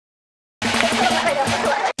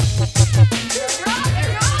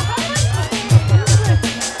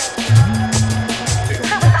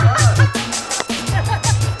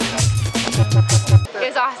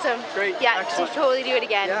awesome. Great. Yeah, Excellent. to totally do it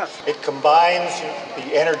again. Yeah. It combines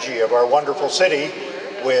the energy of our wonderful city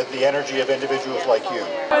with the energy of individuals like you.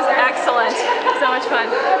 It was excellent. So much fun.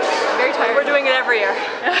 Very tired. We're doing it every year.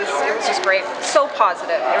 It was just great. So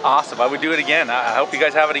positive. Awesome. I would do it again. I hope you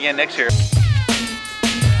guys have it again next year.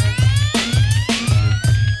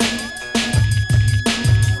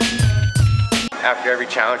 After every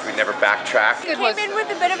challenge, we never backtrack. We came in with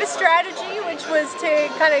a bit of a strategy, which was to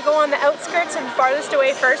kind of go on the outskirts and farthest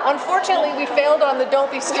away first. Unfortunately, we failed on the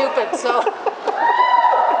don't be stupid, so.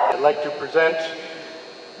 I'd like to present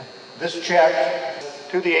this check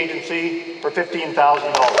to the agency for $15,000.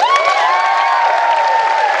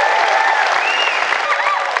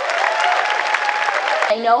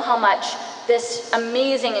 I know how much this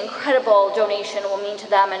amazing, incredible donation will mean to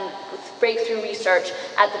them and breakthrough research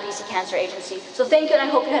at the BC Cancer Agency. So thank you, and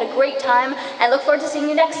I hope you had a great time, and look forward to seeing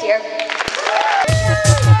you next year.